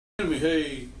me,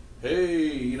 hey,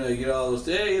 you get all those,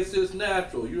 hey, it's just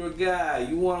natural. You're a guy.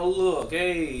 You want to look.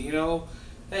 Hey,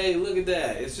 hey, look at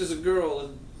that. It's just a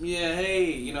girl. Yeah,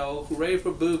 hey, hooray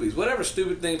for boobies. Whatever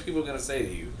stupid thing people are going to say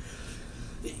to you.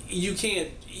 You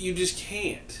just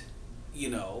can't.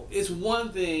 It's one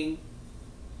thing,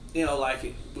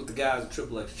 like with the guys at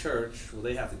Triple X Church, well,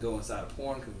 they have to go inside of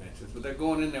porn conventions, but they're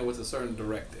going in there with a certain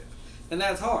directive. And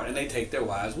that's hard. And they take their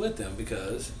wives with them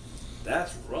because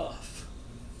that's rough.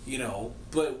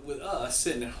 But with us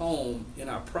sitting at home in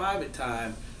our private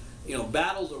time,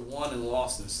 battles are won and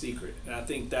lost in secret. And I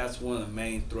think that's one of the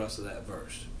main thrusts of that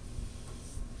verse.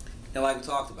 And like we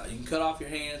talked about, you can cut off your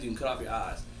hands, you can cut off your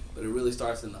eyes, but it really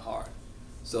starts in the heart.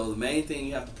 So the main thing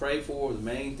you have to pray for, the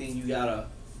main thing you gotta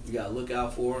look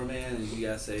out for, man, is you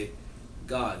gotta say,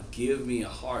 God, give me a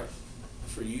heart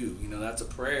for you. That's a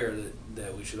prayer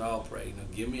that we should all pray.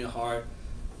 Give me a heart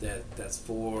that's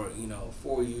for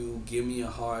you. Give me a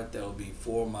heart that will be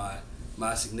for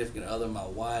my significant other, my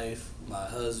wife, my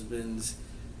husbands,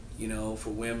 for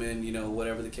women,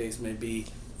 whatever the case may be.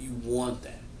 You want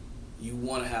that. You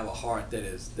want to have a heart that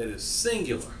is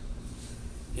singular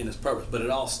in its purpose. But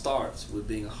it all starts with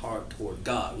being a heart toward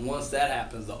God. Once that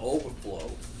happens, the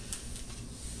overflow,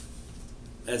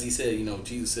 as he said,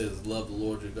 Jesus says, love the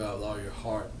Lord your God with all your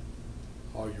heart,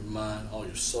 all your mind, all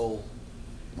your soul,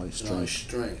 all your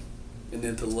strength, and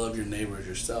then to love your neighbor as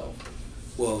yourself.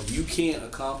 Well, you can't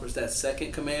accomplish that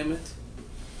second commandment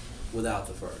without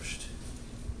the first.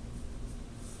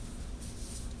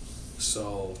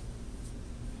 So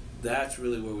that's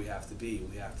really where we have to be.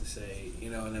 We have to say,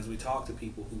 and as we talk to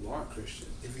people who aren't Christians,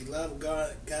 if you love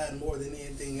God more than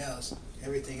anything else,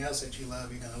 everything else that you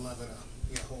love, you're going to love it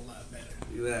a whole lot better.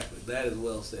 Exactly. That is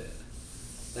well said.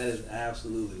 That is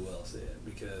absolutely well said.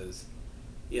 Because,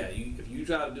 yeah, if you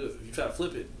try to do it, if you try to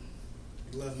flip it,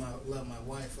 love my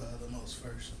wife the most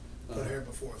first. Put her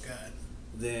before God.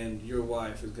 Then your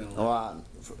wife is going to. Well,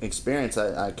 from experience,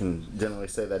 I can generally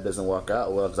say that doesn't work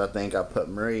out well, because I think I put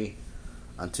Marie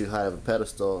on too high of a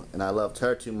pedestal, and I loved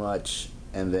her too much,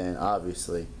 and then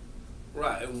obviously.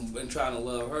 Right, and trying to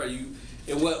love her, and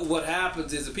what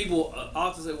happens is that people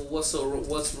often say, well,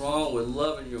 what's wrong with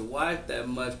loving your wife that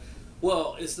much?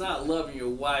 Well, it's not loving your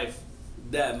wife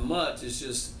that much.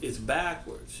 It's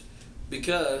backwards,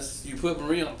 because you put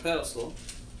Marie on a pedestal.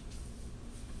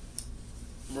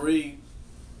 Marie,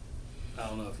 I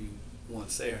don't know if you want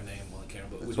to say her name on camera,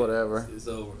 but it's whatever. It's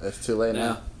over. It's too late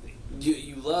now.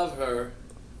 You love her,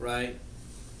 right?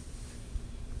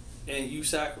 And you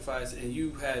sacrifice, and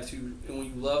you had to, and when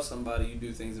you love somebody, you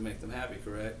do things to make them happy,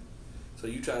 correct? So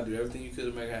you try to do everything you could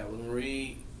to make her happy. Was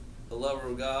Marie a lover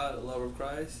of God, a lover of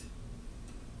Christ?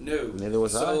 No. Neither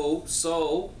was I.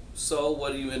 So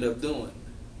what do you end up doing?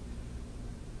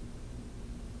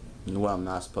 What I'm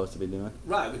not supposed to be doing.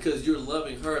 Right, because you're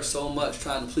loving her so much,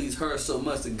 trying to please her so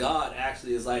much that God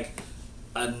actually is like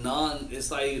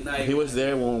it's like not he was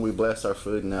there when we blessed our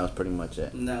food, and that was pretty much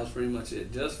it. And that was pretty much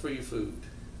it, just for your food.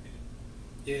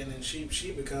 Yeah, and then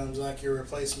she becomes like your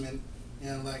replacement,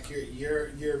 like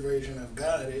your version of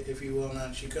God, if you will.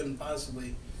 Not, she couldn't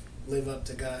possibly live up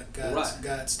to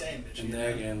God's standards.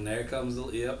 And there comes the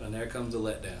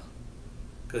letdown,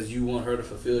 because you want her to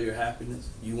fulfill your happiness,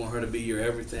 you want her to be your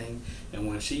everything, and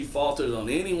when she falters on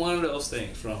any one of those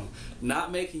things, from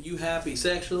not making you happy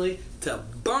sexually to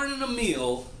burning a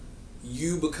meal,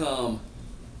 you become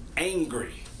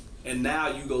angry, and now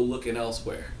you go looking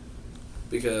elsewhere,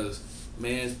 because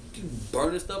man, you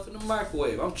burning stuff in the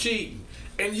microwave, I'm cheating.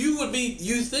 And you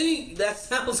think that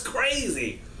sounds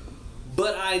crazy,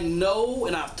 but I know,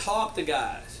 and I've talked to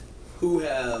guys who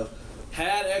have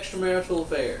had extramarital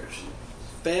affairs,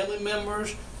 family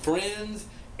members, friends,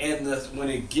 and when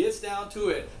it gets down to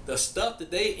it, the stuff that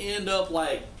they end up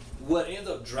like, what ends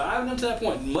up driving them to that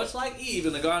point, much like Eve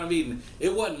in the Garden of Eden,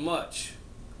 it wasn't much.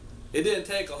 It didn't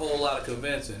take a whole lot of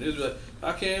convincing. It was like,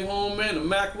 I came home, man, the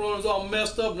macaroni's all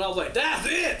messed up, and I was like, that's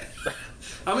it.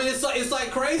 I mean, it's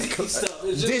like crazy stuff.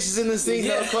 It's just, dishes in the sink,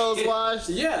 no clothes washed.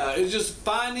 Yeah, it's just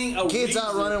finding a kids reason.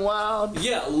 Out running wild.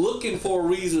 Yeah, looking for a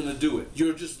reason to do it.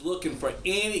 You're just looking for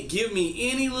give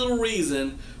me any little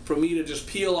reason for me to just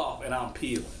peel off, and I'm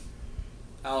peeling.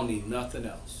 I don't need nothing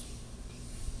else.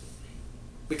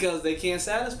 Because they can't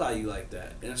satisfy you like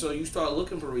that. And so you start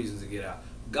looking for reasons to get out.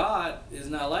 God is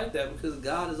not like that, because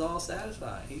God is all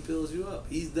satisfying. He fills you up.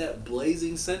 He's that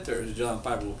blazing center, as John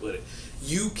Piper will put it.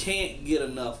 You can't get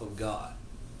enough of God.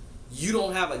 You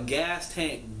don't have a gas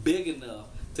tank big enough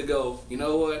to go, you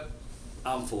know what?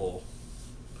 I'm full.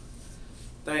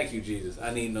 Thank you, Jesus.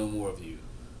 I need no more of you.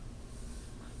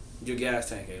 Your gas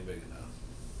tank ain't big enough.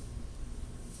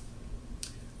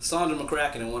 Sandra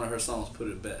McCracken in one of her songs put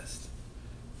it best.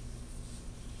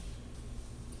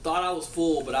 Thought I was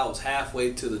full, but I was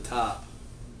halfway to the top.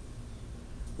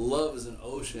 Love is an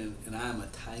ocean, and I am a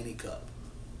tiny cup.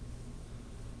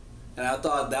 And I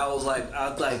thought that was like, I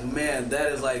was like, man,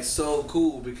 that is like so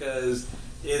cool, because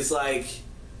it's like,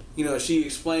 you know, she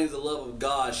explains the love of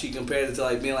God. She compared it to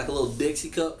like being like a little Dixie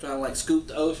cup trying to like scoop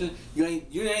the ocean. It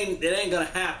ain't gonna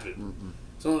happen. Mm-mm.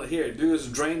 So here, do is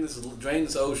drain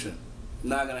this ocean.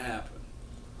 Not gonna happen.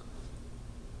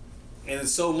 And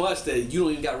it's so much that you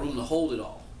don't even got room to hold it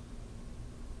all.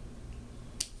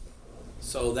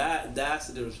 So that's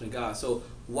the difference between God. So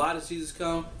why does Jesus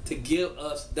come? To give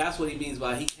us, that's what he means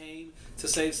by he came to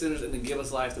save sinners and to give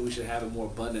us life that we should have it more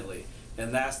abundantly.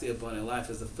 And that's the abundant life,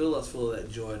 is to fill us full of that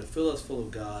joy, to fill us full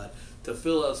of God, to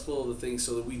fill us full of the things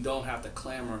so that we don't have to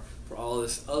clamor for all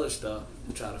this other stuff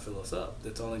to try to fill us up.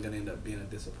 That's only going to end up being a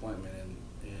disappointment and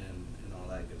all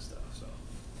that good stuff. So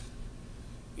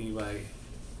anybody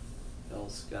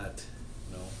else got,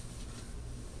 you know,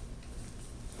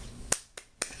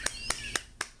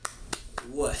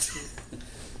 what?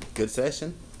 Good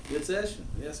session. Good session.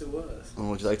 Yes, it was.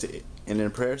 Would you like to end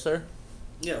in prayer, sir?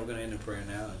 Yeah, we're going to end in prayer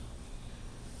now.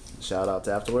 Shout out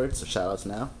to afterwards, or shout outs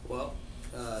now? Well,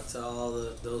 to all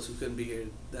those who couldn't be here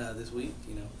this week,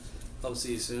 you know, hope to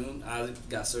see you soon. Isaac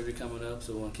got surgery coming up,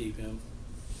 so we want to keep him.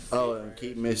 Oh, and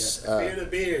keep Miss Fear the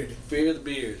beard. Fear the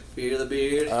beard. Fear the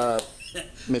beard.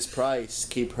 Miss Price,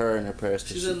 keep her in her prayers.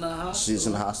 She's in the hospital. She's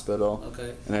in the hospital.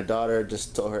 Okay. And her daughter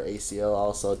just tore her ACL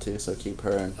also too, so keep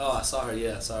her in. Oh, I saw her.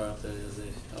 Yeah, I saw her up there the other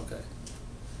day. Okay.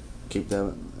 Keep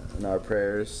them in our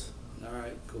prayers. All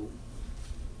right. Cool.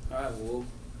 All right. Well,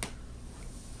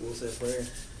 we'll say a prayer.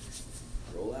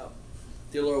 Roll out.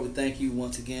 Dear Lord, we thank you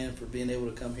once again for being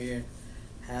able to come here and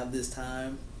have this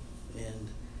time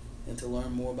and to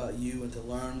learn more about you and to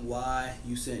learn why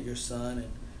you sent your son. And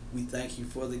we thank you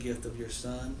for the gift of your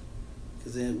son,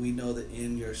 because then we know that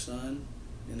in your son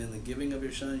and in the giving of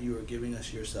your son, you are giving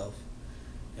us yourself.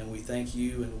 And we thank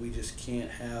you, and we just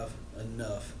can't have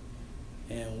enough.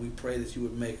 And we pray that you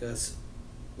would make us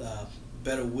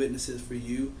better witnesses for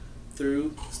you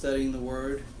through studying the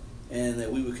word, and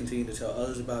that we would continue to tell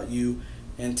others about you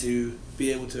and to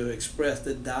be able to express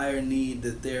the dire need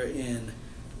that they're in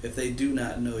if they do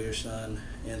not know your son,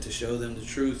 and to show them the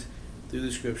truth through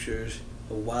the scriptures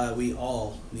of why we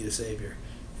all need a Savior.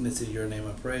 And it's in your name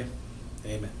I pray.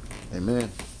 Amen.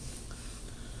 Amen.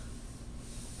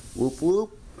 Whoop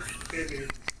whoop.